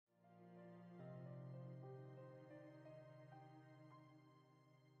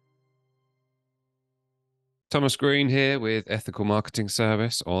Thomas Green here with Ethical Marketing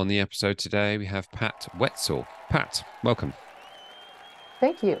Service. On the episode today, we have Pat Wetzel. Pat, welcome.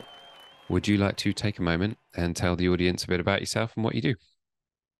 Thank you. Would you like to take a moment and tell the audience a bit about yourself and what you do?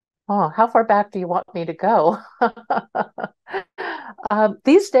 Oh, how far back do you want me to go?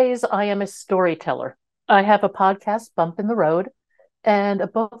 These days, I am a storyteller. I have a podcast, Bump in the Road, and a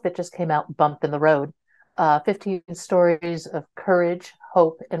book that just came out, Bump in the Road, 15 stories of courage,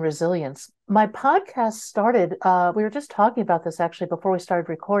 hope, and resilience. My podcast started, we were just talking about this actually before we started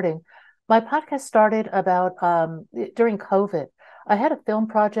recording. My podcast started about during COVID. I had a film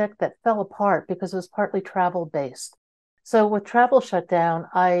project that fell apart because it was partly travel based. So with travel shut down,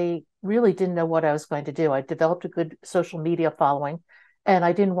 I really didn't know what I was going to do. I developed a good social media following and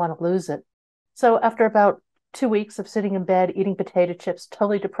I didn't want to lose it. So after about 2 weeks of sitting in bed, eating potato chips,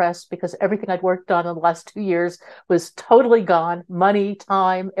 totally depressed because everything I'd worked on in the last 2 years was totally gone, money,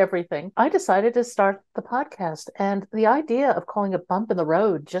 time, everything. I decided to start the podcast. And the idea of calling it Bump in the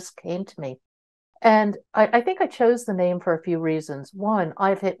Road just came to me. And I think I chose the name for a few reasons. One,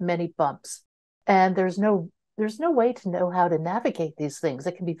 I've hit many bumps, and there's no way to know how to navigate these things.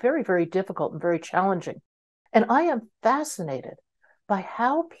 It can be very, very difficult and very challenging. And I am fascinated by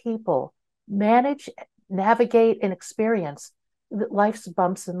how people manage, navigate, and experience life's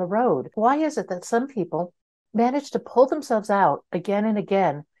bumps in the road. Why is it that some people manage to pull themselves out again and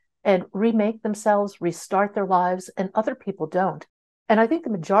again and remake themselves, restart their lives, and other people don't? And I think the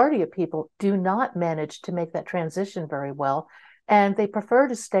majority of people do not manage to make that transition very well. And they prefer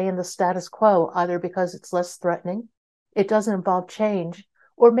to stay in the status quo, either because it's less threatening, it doesn't involve change,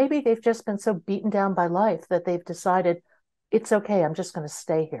 or maybe they've just been so beaten down by life that they've decided it's okay, I'm just going to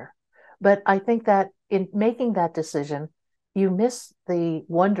stay here. But I think that in making that decision, you miss the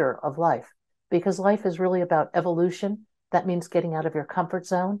wonder of life because life is really about evolution. That means getting out of your comfort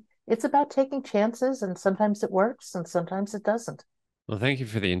zone. It's about taking chances, and sometimes it works and sometimes it doesn't. Well, thank you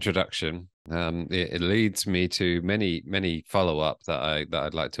for the introduction. It leads me to many follow-up that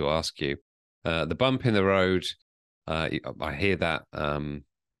I'd like to ask you. The bump in the road, I hear that kind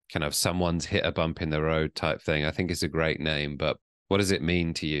of someone's hit a bump in the road type thing. I think it's a great name, but what does it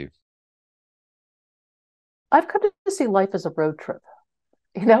mean to you? I've come to see life as a road trip.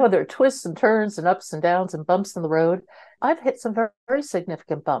 There are twists and turns and ups and downs and bumps in the road. I've hit some very, very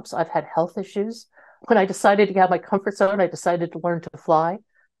significant bumps. I've had health issues. When I decided to get out of my comfort zone, I decided to learn to fly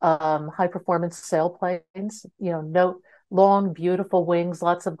high performance sailplanes, no long, beautiful wings,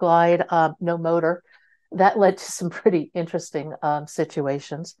 lots of glide, no motor. That led to some pretty interesting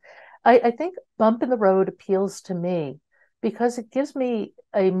situations. I think bump in the road appeals to me because it gives me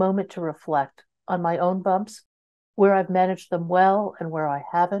a moment to reflect on my own bumps, where I've managed them well and where I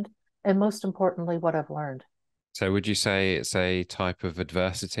haven't, and most importantly, what I've learned. So would you say it's a type of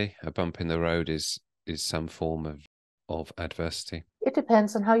adversity? A bump in the road is some form of adversity? It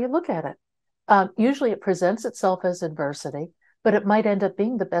depends on how you look at it. Usually it presents itself as adversity, but it might end up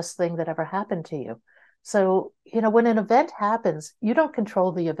being the best thing that ever happened to you. So, when an event happens, you don't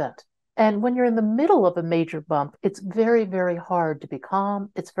control the event. And when you're in the middle of a major bump, it's very, very hard to be calm.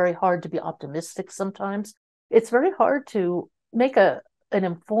 It's very hard to be optimistic sometimes. It's very hard to make an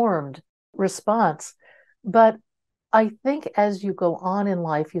informed response. But I think as you go on in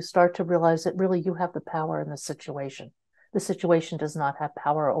life, you start to realize that really you have the power in the situation. The situation does not have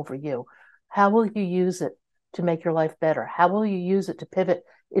power over you. How will you use it to make your life better? How will you use it to pivot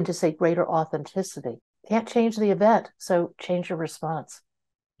into, say, greater authenticity? Can't change the event, so change your response.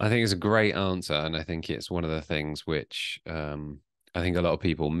 I think it's a great answer, and I think it's one of the things which I think a lot of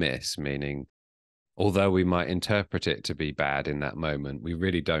people miss, meaning although we might interpret it to be bad in that moment, we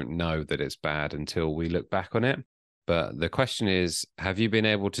really don't know that it's bad until we look back on it. But the question is, have you been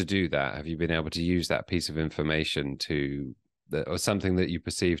able to do that? Have you been able to use that piece of information or something that you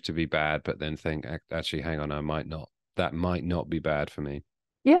perceive to be bad, but then think, actually, hang on, that might not be bad for me.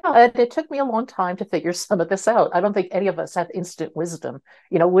 Yeah, and it took me a long time to figure some of this out. I don't think any of us have instant wisdom.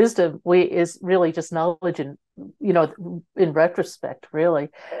 Wisdom is really just knowledge and, in retrospect, really.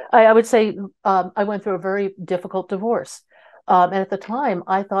 I would say I went through a very difficult divorce. And at the time,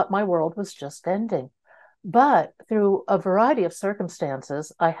 I thought my world was just ending. But through a variety of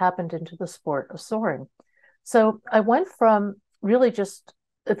circumstances, I happened into the sport of soaring. So I went from really just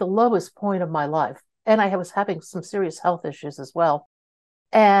at the lowest point of my life, and I was having some serious health issues as well,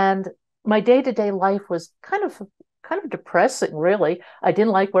 and my day-to-day life was kind of depressing, really. I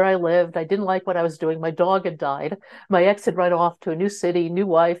didn't like where I lived. I didn't like what I was doing. My dog had died. My ex had run off to a new city, new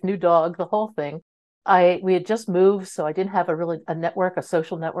wife, new dog, the whole thing. We had just moved, so I didn't have a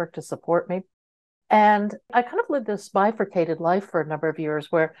social network to support me. And I kind of lived this bifurcated life for a number of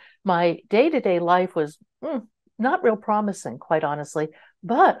years where my day-to-day life was not real promising, quite honestly,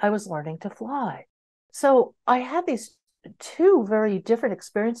 but I was learning to fly. So I had these two very different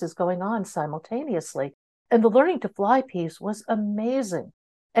experiences going on simultaneously. And the learning to fly piece was amazing.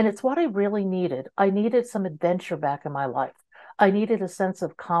 And it's what I really needed. I needed some adventure back in my life. I needed a sense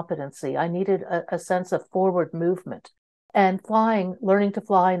of competency. I needed a sense of forward movement. And flying, learning to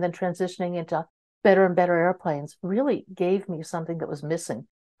fly, and then transitioning into better and better airplanes really gave me something that was missing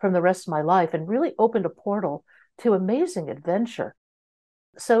from the rest of my life and really opened a portal to amazing adventure.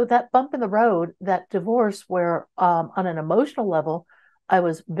 So that bump in the road, that divorce, where on an emotional level, I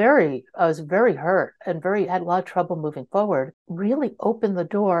was very hurt and had a lot of trouble moving forward, really opened the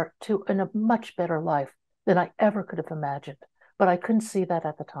door to a much better life than I ever could have imagined. But I couldn't see that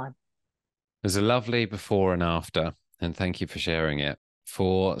at the time. There's a lovely before and after, and thank you for sharing it.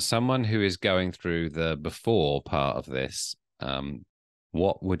 For someone who is going through the before part of this,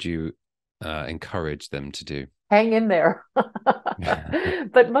 what would you encourage them to do? Hang in there.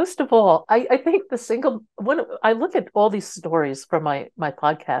 But most of all, I think I look at all these stories from my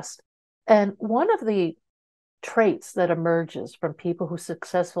podcast, and one of the traits that emerges from people who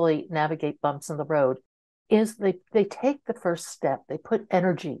successfully navigate bumps in the road is they take the first step. They put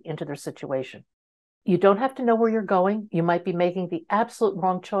energy into their situation. You don't have to know where you're going. You might be making the absolute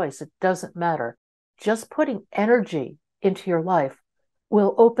wrong choice. It doesn't matter. Just putting energy into your life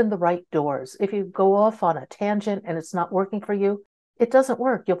will open the right doors. If you go off on a tangent and it's not working for you, it doesn't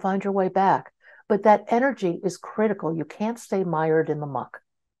work. You'll find your way back. But that energy is critical. You can't stay mired in the muck.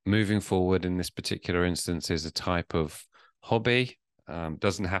 Moving forward in this particular instance is a type of hobby.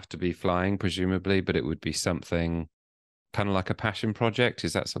 Doesn't have to be flying, presumably, but it would be something kind of like a passion project.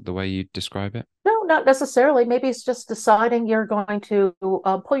 Is that the way you describe it? No, not necessarily. Maybe it's just deciding you're going to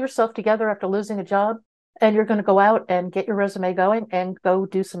pull yourself together after losing a job, and you're going to go out and get your resume going and go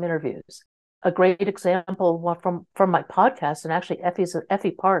do some interviews. A great example from my podcast, and actually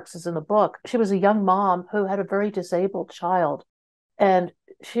Effie Parks is in the book. She was a young mom who had a very disabled child, and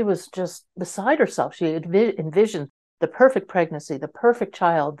she was just beside herself. She envisioned the perfect pregnancy, the perfect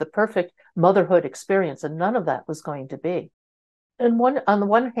child, the perfect motherhood experience, and none of that was going to be. And on the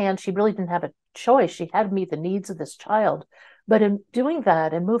one hand, she really didn't have a choice. She had to meet the needs of this child. But in doing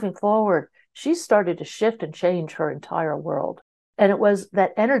that and moving forward, she started to shift and change her entire world. And it was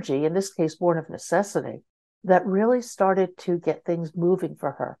that energy, in this case, born of necessity, that really started to get things moving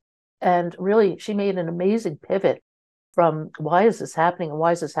for her. And really, she made an amazing pivot from why is this happening and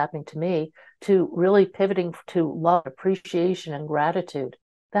why is this happening to me to really pivoting to love, appreciation, and gratitude.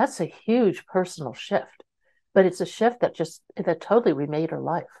 That's a huge personal shift, but it's a shift that totally remade her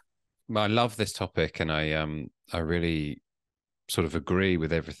life. I love this topic, and I really sort of agree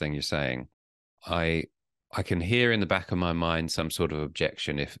with everything you're saying. I can hear in the back of my mind some sort of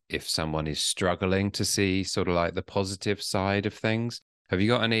objection if someone is struggling to see sort of like the positive side of things. Have you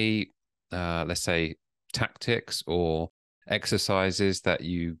got any, let's say, tactics or exercises that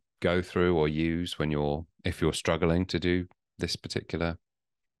you go through or use if you're struggling to do this particular,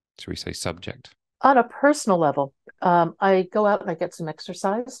 should we say, subject? On a personal level, I go out and I get some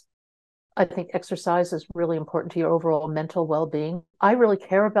exercise. I think exercise is really important to your overall mental well-being. I really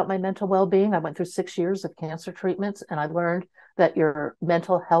care about my mental well-being. I went through 6 years of cancer treatments, and I learned that your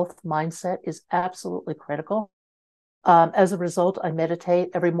mental health mindset is absolutely critical. As a result, I meditate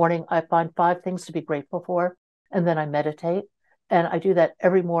every morning. I find 5 things to be grateful for, and then I meditate. And I do that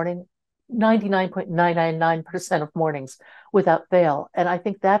every morning, 99.999% of mornings without fail. And I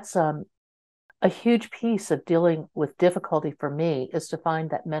think that's a huge piece of dealing with difficulty for me, is to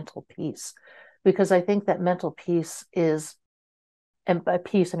find that mental peace. Because I think that mental peace is, and by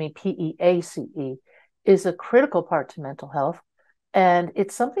peace, I mean PEACE, is a critical part to mental health. And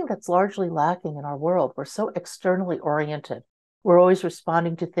it's something that's largely lacking in our world. We're so externally oriented. We're always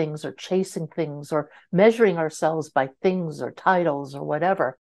responding to things or chasing things or measuring ourselves by things or titles or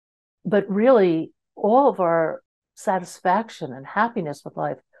whatever. But really, all of our satisfaction and happiness with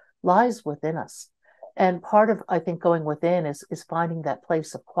life lies within us. And part of, I think, going within is finding that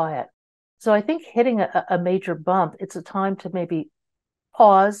place of quiet. So I think hitting a major bump, it's a time to maybe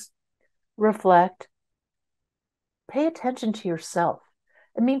pause, reflect, pay attention to yourself.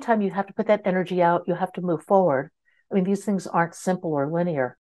 In the meantime, you have to put that energy out. You have to move forward. I mean, these things aren't simple or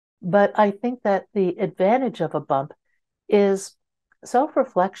linear. But I think that the advantage of a bump is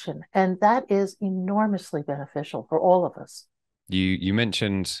self-reflection, and that is enormously beneficial for all of us. You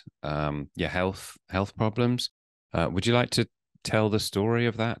mentioned your health problems. Would you like to tell the story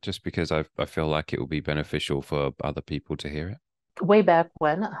of that? Just because I feel like it will be beneficial for other people to hear it. way back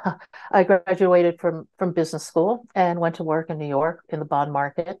when I graduated from business school and went to work in New York in the bond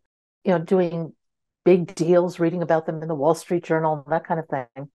market, doing big deals, reading about them in the Wall Street Journal, that kind of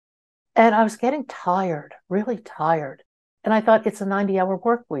thing. And I was getting tired, really tired. And I thought it's a 90-hour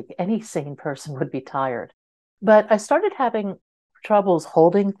work week. Any sane person would be tired. But I started having troubles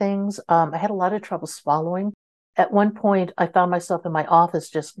holding things. I had a lot of trouble swallowing. At one point, I found myself in my office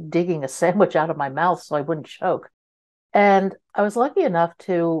just digging a sandwich out of my mouth so I wouldn't choke. And I was lucky enough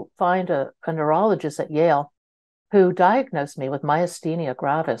to find a neurologist at Yale who diagnosed me with myasthenia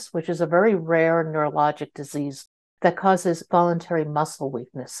gravis, which is a very rare neurologic disease that causes voluntary muscle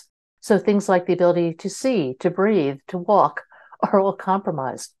weakness. So things like the ability to see, to breathe, to walk are all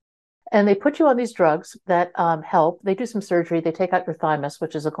compromised. And they put you on these drugs that help. They do some surgery. They take out your thymus,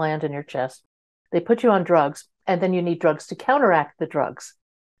 which is a gland in your chest. They put you on drugs, and then you need drugs to counteract the drugs.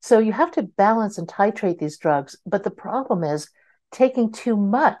 So you have to balance and titrate these drugs. But the problem is taking too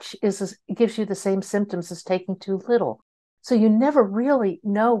much gives you the same symptoms as taking too little. So you never really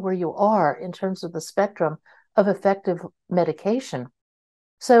know where you are in terms of the spectrum of effective medication.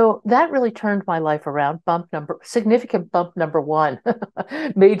 So that really turned my life around. Significant bump number one,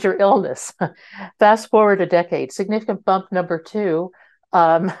 major illness. Fast forward a decade, significant bump number two,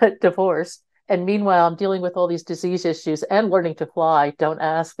 divorce. And meanwhile, I'm dealing with all these disease issues and learning to fly. Don't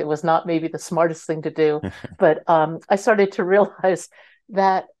ask. It was not maybe the smartest thing to do. But I started to realize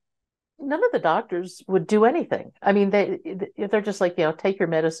that none of the doctors would do anything. I mean, they're just like, take your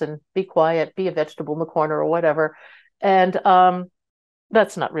medicine, be quiet, be a vegetable in the corner or whatever. And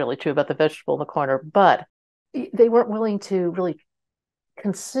that's not really true about the vegetable in the corner, but they weren't willing to really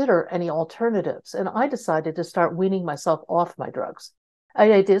consider any alternatives. And I decided to start weaning myself off my drugs.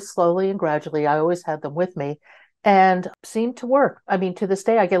 I did slowly and gradually. I always had them with me and seemed to work. I mean, to this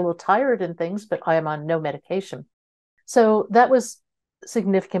day, I get a little tired and things, but I am on no medication. So that was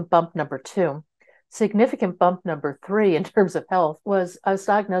significant bump number two. Significant bump number three in terms of health was I was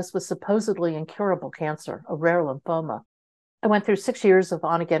diagnosed with supposedly incurable cancer, a rare lymphoma. I went through 6 years of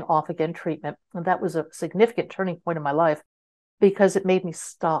on again, off again treatment. And that was a significant turning point in my life because it made me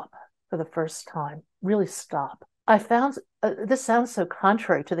stop for the first time, really stop. I found, this sounds so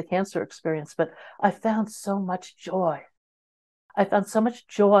contrary to the cancer experience, but I found so much joy. I found so much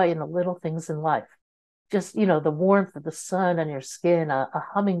joy in the little things in life. Just, the warmth of the sun on your skin, a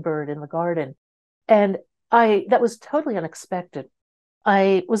hummingbird in the garden. And that was totally unexpected.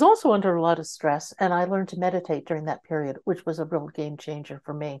 I was also under a lot of stress, and I learned to meditate during that period, which was a real game changer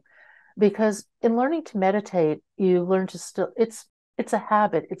for me. Because in learning to meditate, you learn to it's a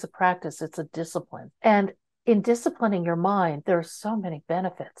habit, it's a practice, it's a discipline. And in disciplining your mind, there are so many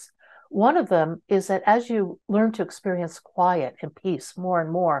benefits. One of them is that as you learn to experience quiet and peace more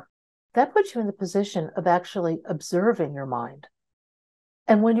and more, that puts you in the position of actually observing your mind.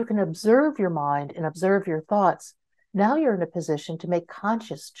 And when you can observe your mind and observe your thoughts, now you're in a position to make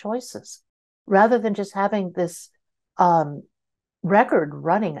conscious choices rather than just having this record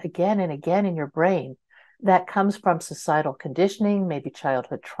running again and again in your brain that comes from societal conditioning, maybe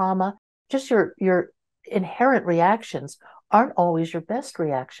childhood trauma. Just your inherent reactions aren't always your best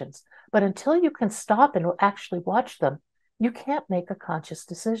reactions. But until you can stop and actually watch them, you can't make a conscious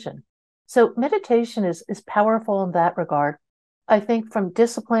decision. So meditation is powerful in that regard. I think from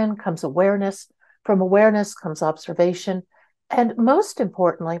discipline comes awareness. From awareness comes observation. And most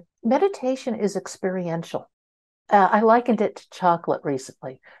importantly, meditation is experiential. I likened it to chocolate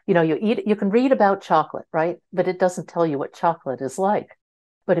recently. You can read about chocolate, right? But it doesn't tell you what chocolate is like.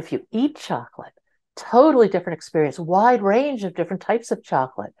 But if you eat chocolate, totally different experience, wide range of different types of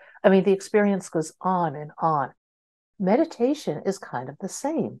chocolate. I mean, the experience goes on and on. Meditation is kind of the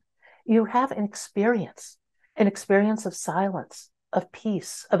same. You have an experience of silence, of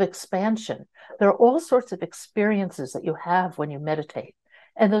peace, of expansion. There are all sorts of experiences that you have when you meditate,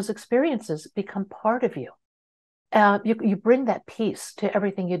 and those experiences become part of you. You bring that peace to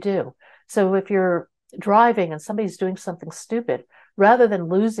everything you do. So if you're driving and somebody's doing something stupid, rather than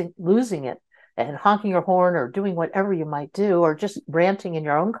losing it and honking your horn or doing whatever you might do, or just ranting in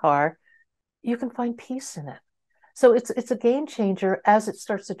your own car, you can find peace in it. So it's a game changer as it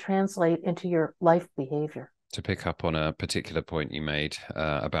starts to translate into your life behavior. To pick up on a particular point you made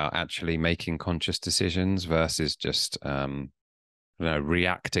about actually making conscious decisions versus just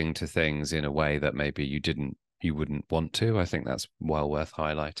reacting to things in a way that maybe you wouldn't want to. I think that's well worth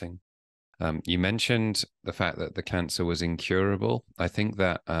highlighting. You mentioned the fact that the cancer was incurable. I think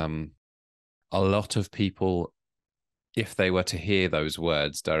that a lot of people, if they were to hear those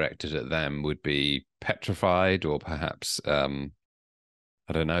words directed at them, would be petrified or perhaps, I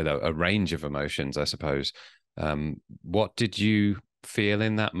don't know, though, a range of emotions, I suppose. What did you feel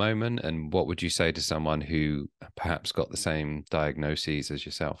in that moment, and what would you say to someone who perhaps got the same diagnoses as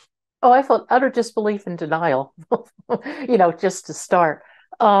yourself? Oh, I felt utter disbelief and denial, just to start.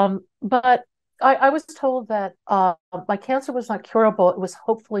 But I was told that my cancer was not curable, it was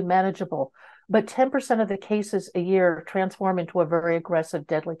hopefully manageable. But 10% of the cases a year transform into a very aggressive,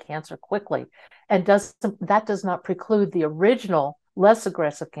 deadly cancer quickly. And that does not preclude the original, less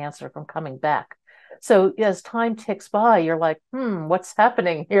aggressive cancer from coming back. So as time ticks by, you're like, what's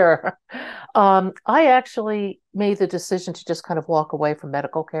happening here? I actually made the decision to just kind of walk away from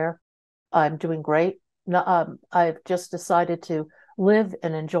medical care. I'm doing great. No, I've just decided to live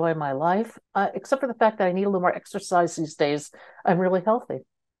and enjoy my life, except for the fact that I need a little more exercise these days. I'm really healthy.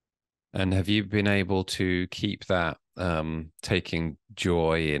 And have you been able to keep that taking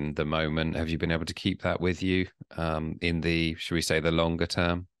joy in the moment? Have you been able to keep that with you in the, should we say, the longer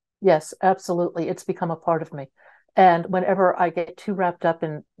term? Yes, absolutely. It's become a part of me. And whenever I get too wrapped up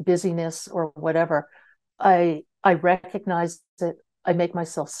in busyness or whatever, I recognize it. I make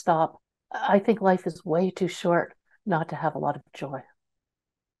myself stop. I think life is way too short not to have a lot of joy.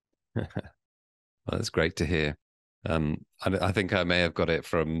 Well, that's great to hear. I think I may have got it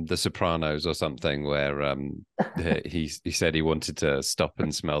from The Sopranos or something, where he said he wanted to stop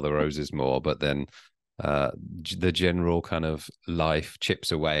and smell the roses more, but then the general kind of life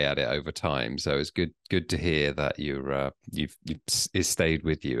chips away at it over time. So it's good to hear that you've it stayed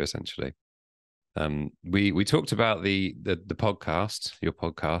with you essentially. We talked about the podcast, your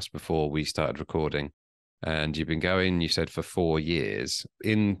podcast, before we started recording, and you've been going, you said, for 4 years.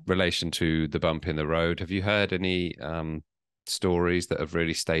 In relation to the bump in the road, have you heard any stories that have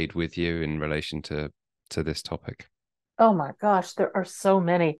really stayed with you in relation to this topic? Oh my gosh, there are so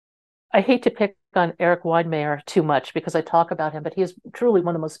many. I hate to pick on Eric Weidmayer too much because I talk about him, but he is truly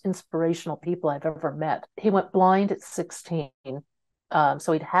one of the most inspirational people I've ever met. He went blind at 16.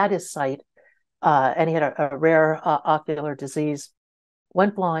 So he'd had his sight, and he had a rare ocular disease.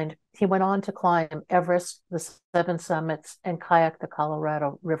 Went blind. He went on to climb Everest, the Seven Summits, and kayak the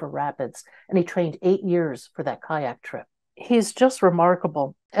Colorado River Rapids. And he trained 8 years for that kayak trip. He's just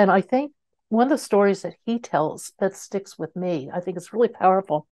remarkable. And I think one of the stories that he tells that sticks with me, I think it's really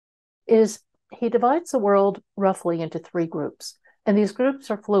powerful, is he divides the world roughly into three groups. And these groups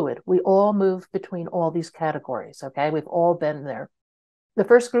are fluid. We all move between all these categories, okay? We've all been there. The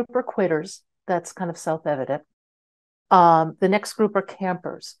first group are quitters. That's kind of self-evident. The next group are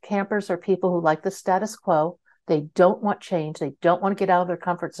campers. Campers are people who like the status quo. They don't want change. They don't want to get out of their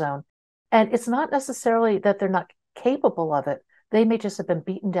comfort zone. And it's not necessarily that they're not capable of it. They may just have been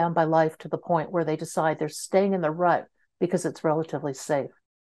beaten down by life to the point where they decide they're staying in the rut because it's relatively safe.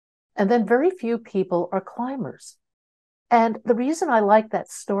 And then very few people are climbers. And the reason I like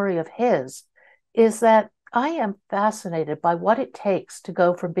that story of his is that I am fascinated by what it takes to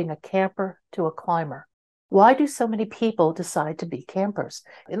go from being a camper to a climber. Why do so many people decide to be campers?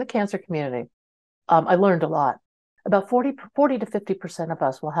 In the cancer community, I learned a lot. About 40 to 50% of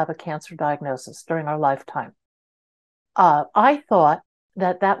us will have a cancer diagnosis during our lifetime. I thought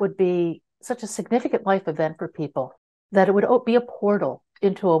that would be such a significant life event for people that it would be a portal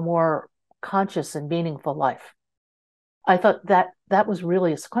into a more conscious and meaningful life. I thought that was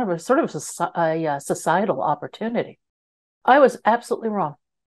really a societal opportunity. I was absolutely wrong.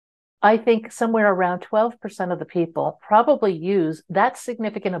 I think somewhere around 12% of the people probably use that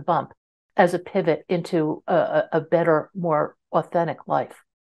significant a bump as a pivot into a better, more authentic life.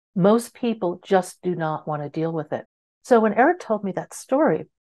 Most people just do not want to deal with it. So when Eric told me that story,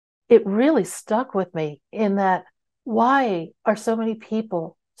 it really stuck with me in that why are so many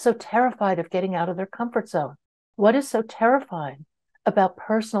people so terrified of getting out of their comfort zone? What is so terrifying about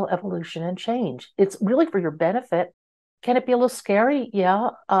personal evolution and change? It's really for your benefit. Can it be a little scary? Yeah.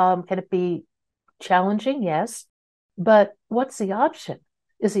 Can it be challenging? Yes. But what's the option?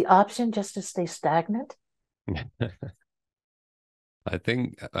 Is the option just to stay stagnant? I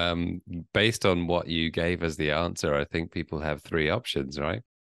think based on what you gave as the answer, I think people have three options, right?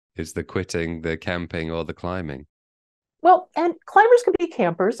 Is the quitting, the camping, or the climbing? Well, and climbers can be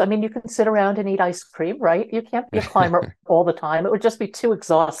campers. I mean, you can sit around and eat ice cream, right? You can't be a climber all the time. It would just be too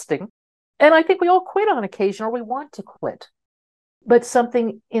exhausting. And I think we all quit on occasion or we want to quit. But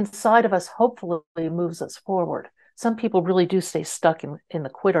something inside of us hopefully moves us forward. Some people really do stay stuck in the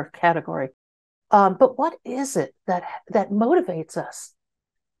quitter category. But what is it that motivates us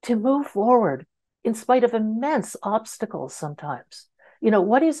to move forward in spite of immense obstacles sometimes?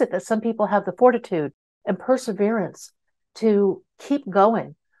 What is it that some people have the fortitude and perseverance to keep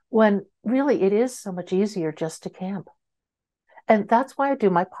going when really it is so much easier just to camp? And that's why I do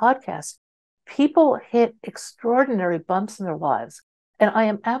my podcast. people hit extraordinary bumps in their lives. And I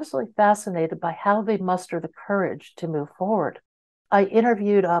am absolutely fascinated by how they muster the courage to move forward. I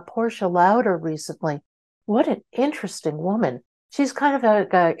interviewed Portia Lauder recently. What an interesting woman. She's kind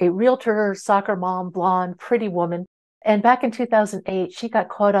of a realtor, soccer mom, blonde, pretty woman. And back in 2008, she got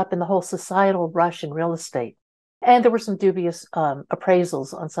caught up in the whole societal rush in real estate. And there were some dubious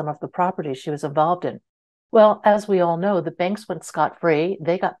appraisals on some of the properties she was involved in. Well, as we all know, the banks went scot-free.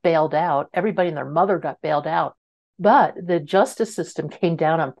 They got bailed out. Everybody and their mother got bailed out. But the justice system came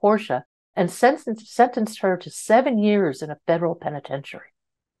down on Portia and sentenced her to 7 years in a federal penitentiary.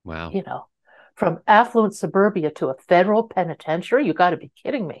 Wow. You know, from affluent suburbia to a federal penitentiary. You got to be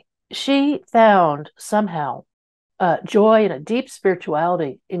kidding me. She found somehow joy and a deep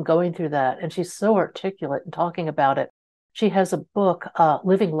spirituality in going through that. And she's so articulate in talking about it. She has a book,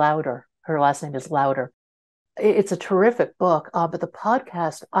 Living Louder. Her last name is Louder. It's a terrific book, but the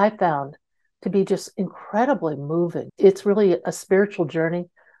podcast I found to be just incredibly moving. It's really a spiritual journey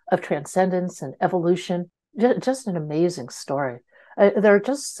of transcendence and evolution. Just an amazing story. There are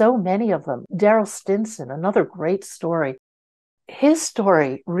just so many of them. Daryl Stinson, another great story. His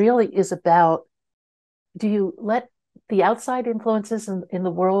story really is about, do you let the outside influences in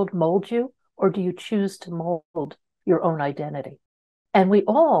the world mold you, or do you choose to mold your own identity? And we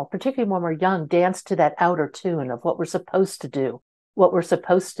all, particularly when we're young, dance to that outer tune of what we're supposed to do, what we're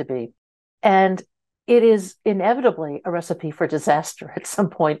supposed to be. And it is inevitably a recipe for disaster at some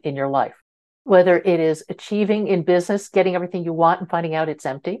point in your life, whether it is achieving in business, getting everything you want and finding out it's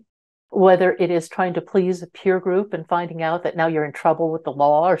empty, whether it is trying to please a peer group and finding out that now you're in trouble with the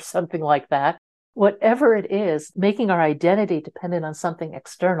law or something like that. Whatever it is, making our identity dependent on something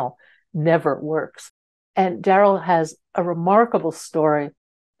external never works. And Daryl has a remarkable story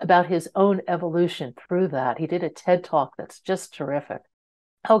about his own evolution through that. He did a TED Talk that's just terrific.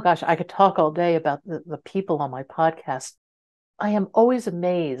 Oh gosh, I could talk all day about the people on my podcast. I am always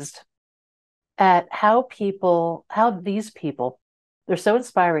amazed at how these people, they're so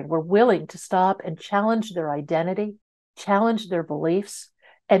inspiring, were willing to stop and challenge their identity, challenge their beliefs,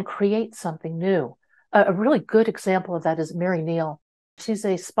 and create something new. A really good example of that is Mary Neal. She's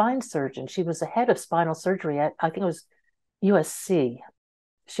a spine surgeon. She was the head of spinal surgery at, I think it was USC.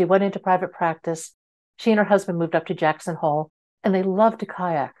 She went into private practice. She and her husband moved up to Jackson Hole, and they loved to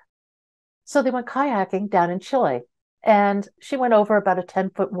kayak. So they went kayaking down in Chile. And she went over about a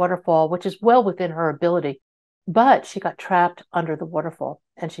 10-foot waterfall, which is well within her ability. But she got trapped under the waterfall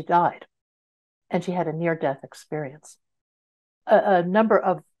and she died. And she had a near-death experience. A number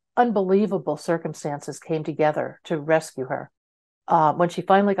of unbelievable circumstances came together to rescue her. When she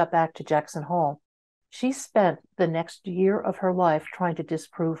finally got back to Jackson Hole, she spent the next year of her life trying to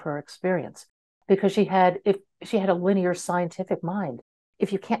disprove her experience because she had a linear scientific mind.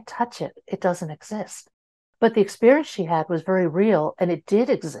 If you can't touch it, it doesn't exist. But the experience she had was very real and it did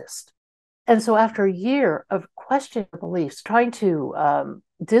exist. And so after a year of questioning her beliefs, trying to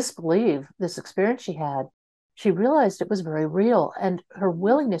disbelieve this experience she had, she realized it was very real. And her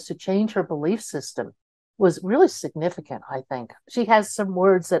willingness to change her belief system was really significant, I think. She has some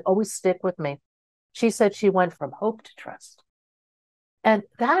words that always stick with me. She said she went from hope to trust. And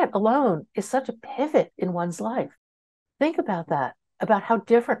that alone is such a pivot in one's life. Think about that, about how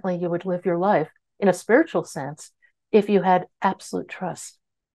differently you would live your life in a spiritual sense if you had absolute trust.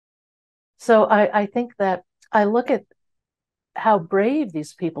 So I think that I look at how brave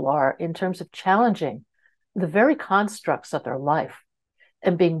these people are in terms of challenging the very constructs of their life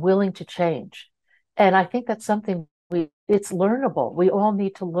and being willing to change. And I think that's something it's learnable. We all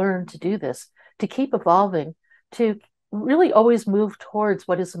need to learn to do this, to keep evolving, to really always move towards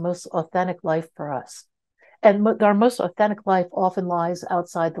what is the most authentic life for us. And our most authentic life often lies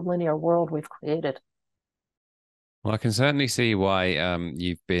outside the linear world we've created. Well, I can certainly see why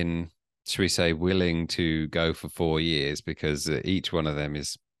you've been, should we say, willing to go for 4 years, because each one of them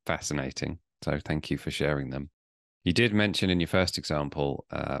is fascinating. So thank you for sharing them. You did mention in your first example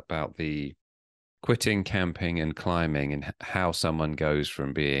about the quitting camping and climbing and how someone goes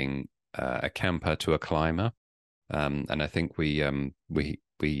from being a camper to a climber. And I think we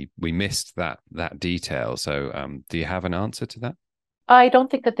missed that detail. So do you have an answer to that? I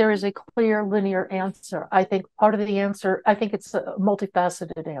don't think that there is a clear linear answer. I think part of the answer, I think it's a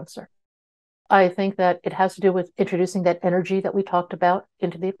multifaceted answer. I think that it has to do with introducing that energy that we talked about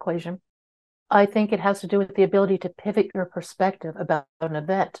into the equation. I think it has to do with the ability to pivot your perspective about an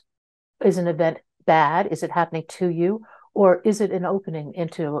event. Is an event bad? Is it happening to you? Or is it an opening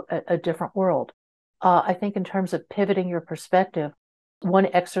into a different world? I think in terms of pivoting your perspective, one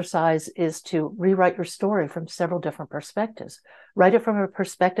exercise is to rewrite your story from several different perspectives. Write it from a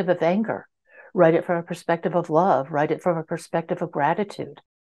perspective of anger. Write it from a perspective of love. Write it from a perspective of gratitude.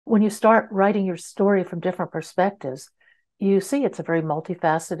 When you start writing your story from different perspectives, you see it's a very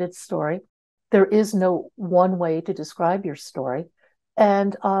multifaceted story. There is no one way to describe your story.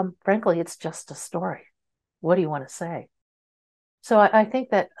 And frankly, it's just a story. What do you want to say? So I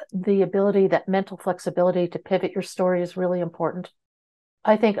think that the ability, that mental flexibility to pivot your story is really important.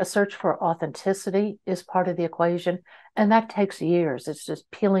 I think a search for authenticity is part of the equation, and that takes years. It's just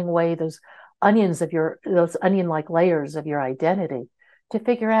peeling away those those onion-like layers of your identity to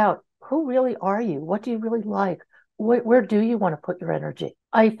figure out who really are you? What do you really like? Where do you want to put your energy?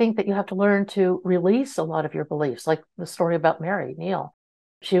 I think that you have to learn to release a lot of your beliefs, like the story about Mary Neal.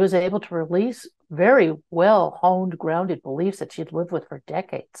 She was able to release very well honed, grounded beliefs that she'd lived with for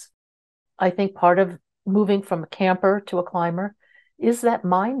decades. I think part of moving from a camper to a climber is that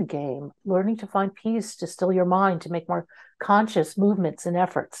mind game, learning to find peace, to still your mind, to make more conscious movements and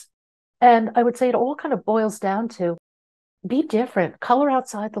efforts. And I would say it all kind of boils down to be different, color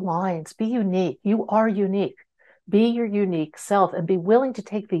outside the lines, be unique. You are unique. Be your unique self and be willing to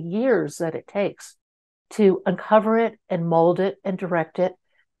take the years that it takes to uncover it and mold it and direct it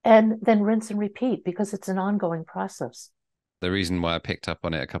and then rinse and repeat because it's an ongoing process. The reason why I picked up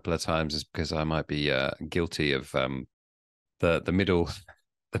on it a couple of times is because I might be guilty of the middle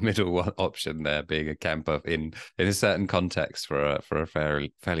the middle option there, being a camper in a certain context for a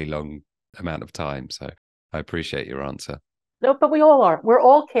fairly long amount of time. So I appreciate your answer. No, but we all are. We're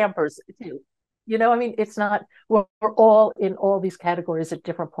all campers too. I mean, it's not, we're all in all these categories at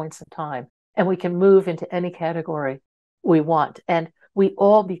different points in time, and we can move into any category we want. And we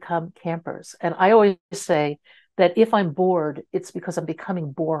all become campers. And I always say that if I'm bored, it's because I'm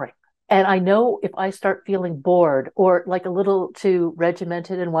becoming boring. And I know if I start feeling bored or like a little too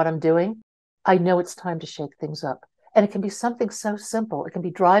regimented in what I'm doing, I know it's time to shake things up. And it can be something so simple. It can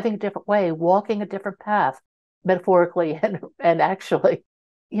be driving a different way, walking a different path, metaphorically and actually.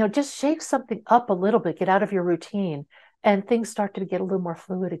 Just shake something up a little bit, get out of your routine, and things start to get a little more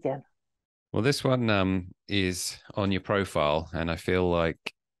fluid again. Well, this one is on your profile, and I feel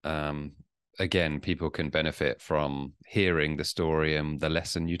like again, people can benefit from hearing the story and the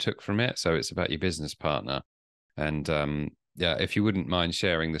lesson you took from it. So it's about your business partner, and yeah, if you wouldn't mind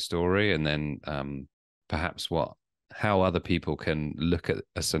sharing the story, and then perhaps how other people can look at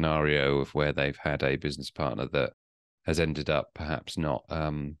a scenario of where they've had a business partner that has ended up perhaps not, I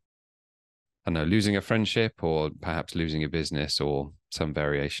don't know, losing a friendship or perhaps losing a business or some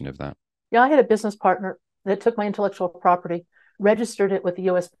variation of that. Yeah, I had a business partner that took my intellectual property, registered it with the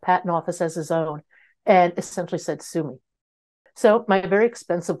US Patent Office as his own, and essentially said, sue me. So my very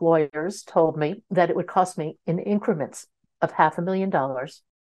expensive lawyers told me that it would cost me in increments of $500,000,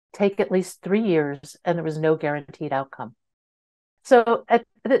 take at least 3 years, and there was no guaranteed outcome. So at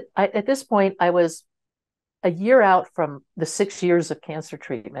this point, I was a year out from the 6 years of cancer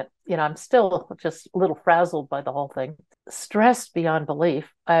treatment. I'm still just a little frazzled by the whole thing, stressed beyond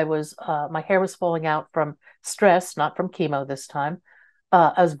belief. My hair was falling out from stress, not from chemo this time.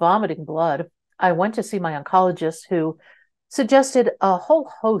 I was vomiting blood. I went to see my oncologist, who suggested a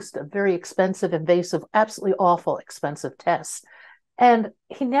whole host of very expensive, invasive, absolutely awful, expensive tests. And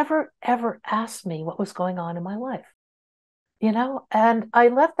he never, ever asked me what was going on in my life, and I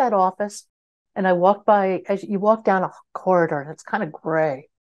left that office. And I walked by, as you walk down a corridor, and it's kind of gray.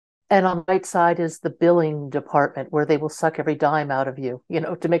 And on the right side is the billing department, where they will suck every dime out of you,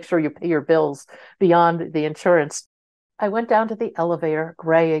 to make sure you pay your bills beyond the insurance. I went down to the elevator,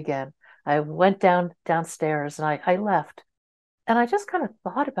 gray again. I went downstairs, and I left. And I just kind of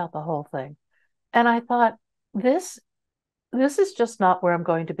thought about the whole thing. And I thought, this is just not where I'm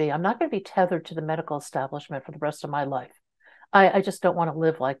going to be. I'm not going to be tethered to the medical establishment for the rest of my life. I just don't want to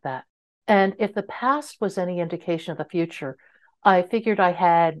live like that. And if the past was any indication of the future, I figured I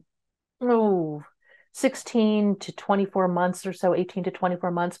had 16 to 24 months or so, 18 to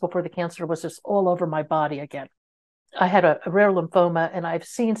 24 months before the cancer was just all over my body again. I had a rare lymphoma, and I've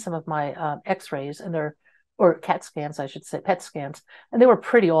seen some of my x-rays or CAT scans, I should say, PET scans, and they were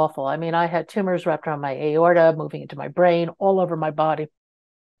pretty awful. I mean, I had tumors wrapped around my aorta, moving into my brain, all over my body.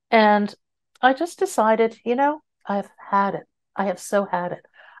 And I just decided, I've had it. I have so had it.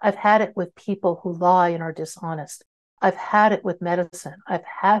 I've had it with people who lie and are dishonest. I've had it with medicine. I've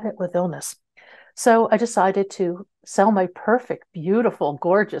had it with illness. So I decided to sell my perfect, beautiful,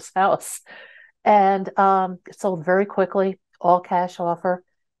 gorgeous house. And it sold very quickly, all cash offer.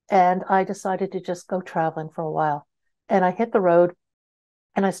 And I decided to just go traveling for a while. And I hit the road,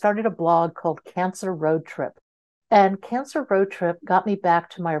 and I started a blog called Cancer Road Trip. And Cancer Road Trip got me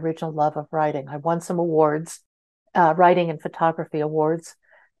back to my original love of writing. I won some awards, writing and photography awards.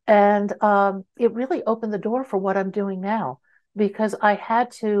 And it really opened the door for what I'm doing now because I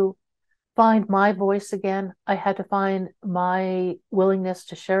had to find my voice again. I had to find my willingness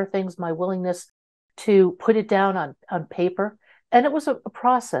to share things, my willingness to put it down on paper. And it was a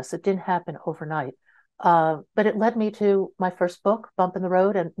process. It didn't happen overnight. But it led me to my first book, Bump in the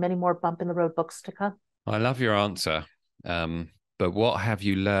Road, and many more Bump in the Road books to come. I love your answer. But what have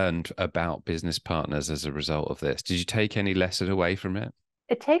you learned about business partners as a result of this? Did you take any lesson away from it?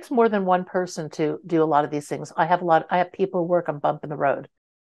 It takes more than one person to do a lot of these things. I have people who work on Bump in the Road.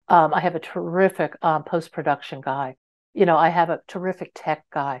 I have a terrific post-production guy. I have a terrific tech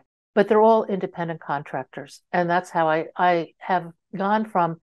guy, but they're all independent contractors. And that's how I have gone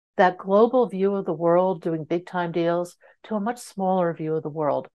from that global view of the world, doing big time deals, to a much smaller view of the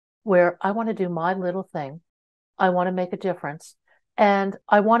world, where I want to do my little thing. I want to make a difference. And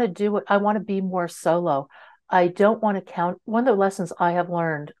I want to do it. I want to be more solo. I don't want to count. One of the lessons I have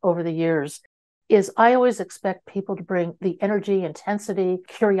learned over the years is I always expect people to bring the energy, intensity,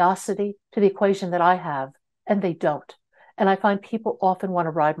 curiosity to the equation that I have, and they don't. And I find people often want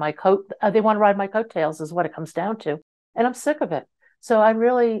to ride my coat. They want to ride my coattails is what it comes down to. And I'm sick of it. So I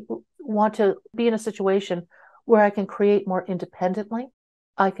really want to be in a situation where I can create more independently.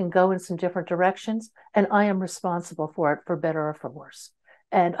 I can go in some different directions, and I am responsible for it, for better or for worse.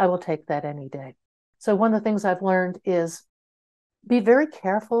 And I will take that any day. So one of the things I've learned is be very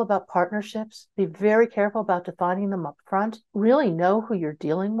careful about partnerships. Be very careful about defining them up front. Really know who you're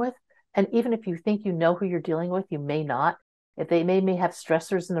dealing with. And even if you think you know who you're dealing with, you may not. If they may have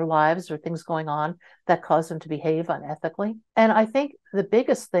stressors in their lives or things going on that cause them to behave unethically. And I think the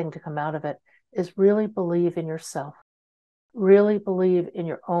biggest thing to come out of it is really believe in yourself. Really believe in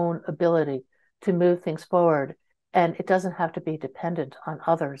your own ability to move things forward. And it doesn't have to be dependent on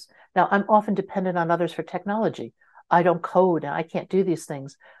others. Now, I'm often dependent on others for technology. I don't code and I can't do these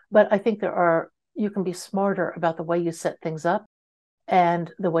things. But I think you can be smarter about the way you set things up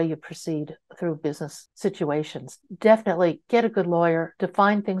and the way you proceed through business situations. Definitely get a good lawyer,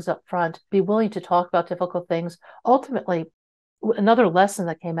 define things up front, be willing to talk about difficult things. Ultimately, another lesson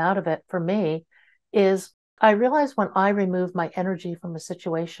that came out of it for me is I realized when I remove my energy from a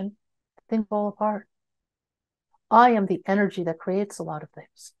situation, things fall apart. I am the energy that creates a lot of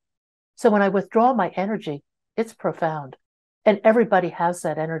things. So when I withdraw my energy, it's profound. And everybody has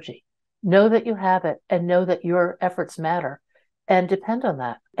that energy. Know that you have it and know that your efforts matter and depend on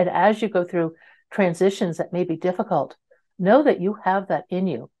that. And as you go through transitions that may be difficult, know that you have that in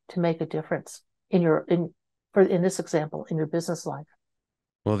you to make a difference in this example, in your business life.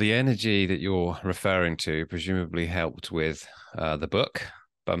 Well, the energy that you're referring to presumably helped with the book,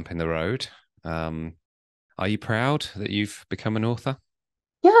 Bump in the Road. Are you proud that you've become an author?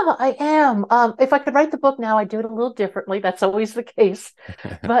 Yeah, I am. If I could write the book now, I'd do it a little differently. That's always the case.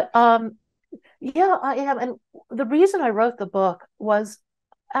 But yeah, I am. And the reason I wrote the book was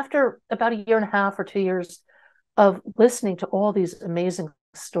after about a year and a half or 2 years of listening to all these amazing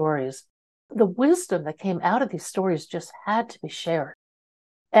stories, the wisdom that came out of these stories just had to be shared.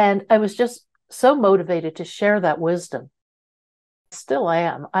 And I was just so motivated to share that wisdom. Still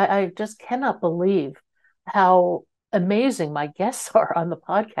am. I just cannot believe how amazing my guests are on the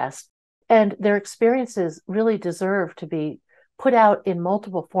podcast. And their experiences really deserve to be put out in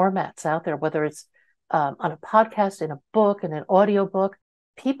multiple formats out there, whether it's on a podcast, in a book, in an audio book.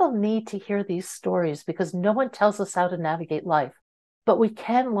 People need to hear these stories because no one tells us how to navigate life, but we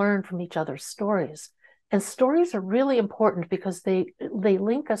can learn from each other's stories. And stories are really important because they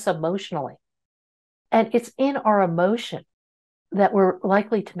link us emotionally. And it's in our emotion that we're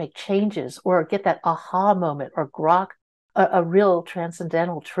likely to make changes or get that aha moment or grok a real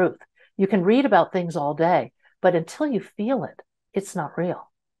transcendental truth. You can read about things all day, but until you feel it, it's not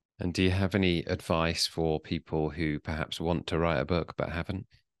real. And do you have any advice for people who perhaps want to write a book but haven't?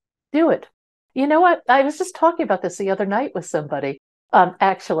 Do it. You know what? I was just talking about this the other night with somebody.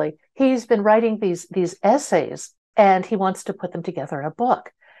 Actually, he's been writing these essays and he wants to put them together in a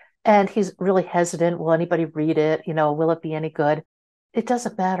book. And he's really hesitant. Will anybody read it? Will it be any good? It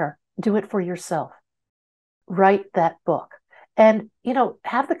doesn't matter. Do it for yourself. Write that book. And,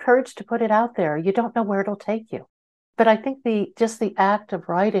 have the courage to put it out there. You don't know where it'll take you. But I think just the act of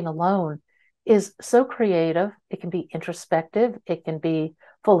writing alone is so creative. It can be introspective. It can be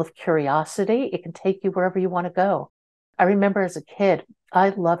full of curiosity. It can take you wherever you want to go. I remember as a kid, I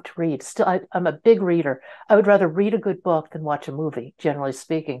loved to read. Still, I'm a big reader. I would rather read a good book than watch a movie, generally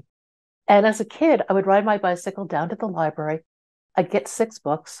speaking. And as a kid, I would ride my bicycle down to the library. I'd get 6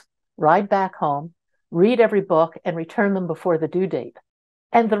 books, ride back home, read every book, and return them before the due date.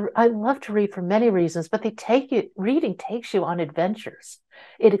 And I love to read for many reasons, but reading takes you on adventures.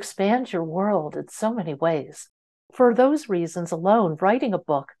 It expands your world in so many ways. For those reasons alone, writing a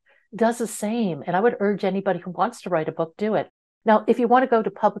book does the same. And I would urge anybody who wants to write a book, do it. Now, if you want to go to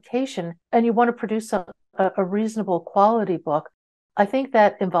publication and you want to produce a reasonable quality book, I think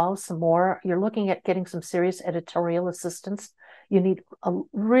that involves some more. You're looking at getting some serious editorial assistance. You need a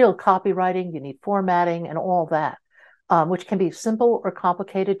real copywriting, you need formatting and all that. Which can be simple or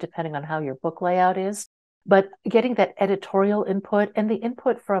complicated depending on how your book layout is. But getting that editorial input and the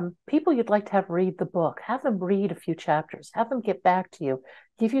input from people you'd like to have read the book, have them read a few chapters, have them get back to you,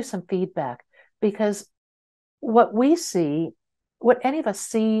 give you some feedback. Because what we see, what any of us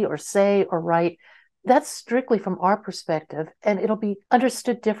see or say or write, that's strictly from our perspective, and it'll be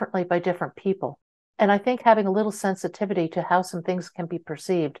understood differently by different people. And I think having a little sensitivity to how some things can be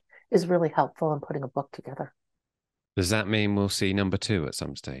perceived is really helpful in putting a book together. Does that mean we'll see number 2 at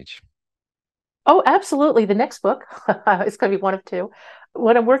some stage? Oh, absolutely. The next book, it's going to be one of two.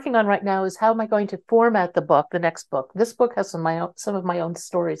 What I'm working on right now is how am I going to format the book, the next book. This book has some of my own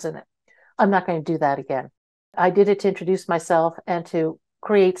stories in it. I'm not going to do that again. I did it to introduce myself and to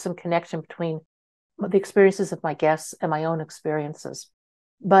create some connection between the experiences of my guests and my own experiences.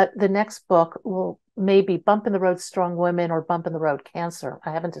 But the next book will maybe Bump in the Road Strong Women or Bump in the Road Cancer.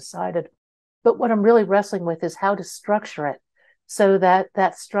 I haven't decided. But what I'm really wrestling with is how to structure it so that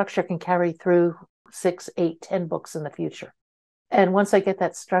that structure can carry through 6, 8, 10 books in the future. And once I get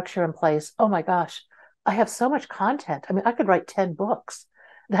that structure in place, oh my gosh, I have so much content. I mean, I could write 10 books.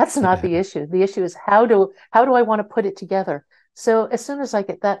 That's not the issue. The issue is how do I want to put it together? So as soon as I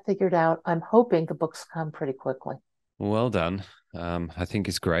get that figured out, I'm hoping the books come pretty quickly. Well done. I think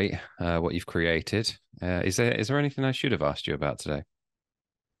it's great what you've created. Is there anything I should have asked you about today?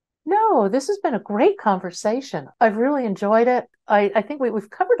 No, this has been a great conversation. I've really enjoyed it. I think we've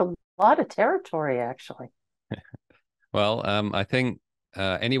covered a lot of territory, actually. Well, I think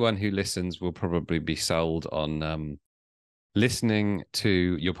anyone who listens will probably be sold on listening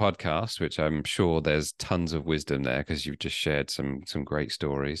to your podcast, which I'm sure there's tons of wisdom there because you've just shared some great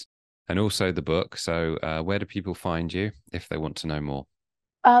stories, and also the book. So where do people find you if they want to know more?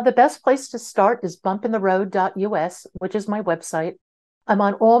 The best place to start is bumpintheroad.us, which is my website. I'm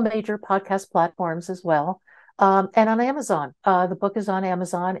on all major podcast platforms as well, and on Amazon. The book is on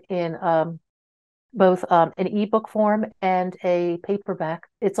Amazon in both an ebook form and a paperback.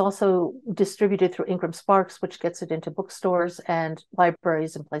 It's also distributed through Ingram Sparks, which gets it into bookstores and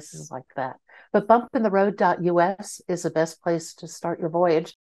libraries and places like that. But bumpintheroad.us is the best place to start your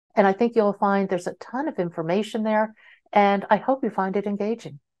voyage. And I think you'll find there's a ton of information there, and I hope you find it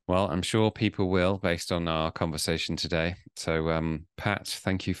engaging. Well, I'm sure people will based on our conversation today. So, Pat,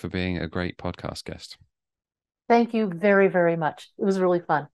 thank you for being a great podcast guest. Thank you very, very much. It was really fun.